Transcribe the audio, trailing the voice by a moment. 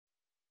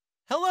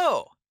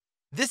Hello,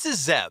 this is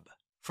Zeb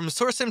from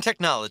SourceSim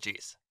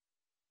Technologies.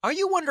 Are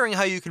you wondering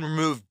how you can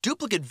remove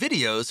duplicate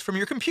videos from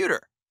your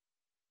computer?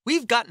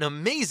 We've got an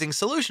amazing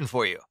solution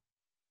for you.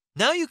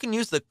 Now you can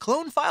use the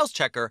Clone Files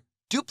Checker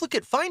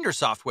Duplicate Finder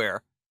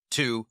software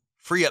to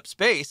free up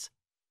space,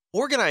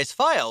 organize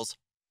files,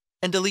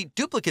 and delete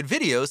duplicate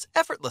videos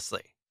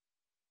effortlessly.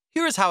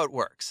 Here is how it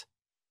works.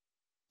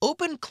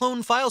 Open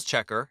Clone Files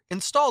Checker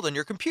installed on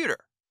your computer.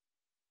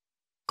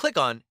 Click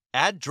on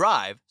Add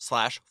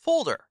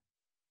Drive/Folder.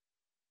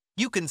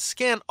 You can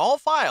scan all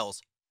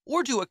files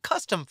or do a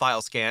custom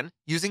file scan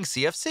using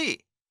CFC.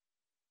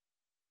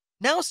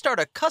 Now start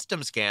a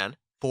custom scan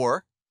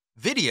for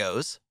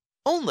Videos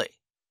Only.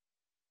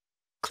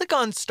 Click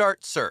on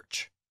Start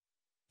Search.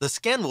 The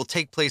scan will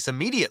take place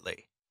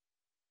immediately.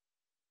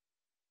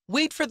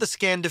 Wait for the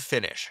scan to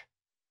finish.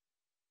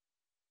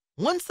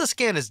 Once the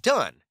scan is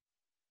done,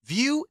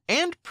 view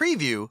and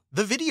preview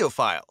the video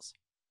files.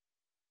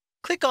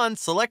 Click on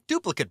Select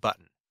Duplicate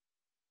button.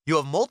 You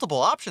have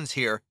multiple options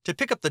here to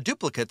pick up the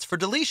duplicates for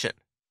deletion.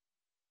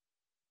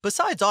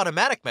 Besides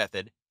automatic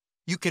method,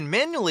 you can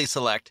manually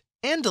select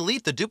and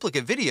delete the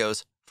duplicate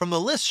videos from the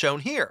list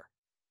shown here.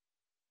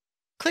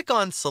 Click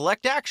on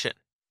Select Action.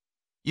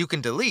 You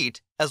can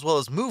delete as well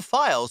as move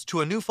files to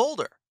a new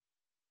folder.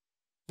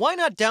 Why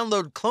not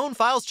download Clone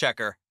Files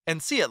Checker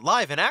and see it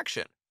live in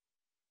action?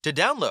 To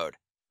download,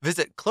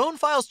 visit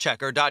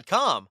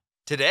clonefileschecker.com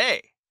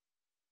today.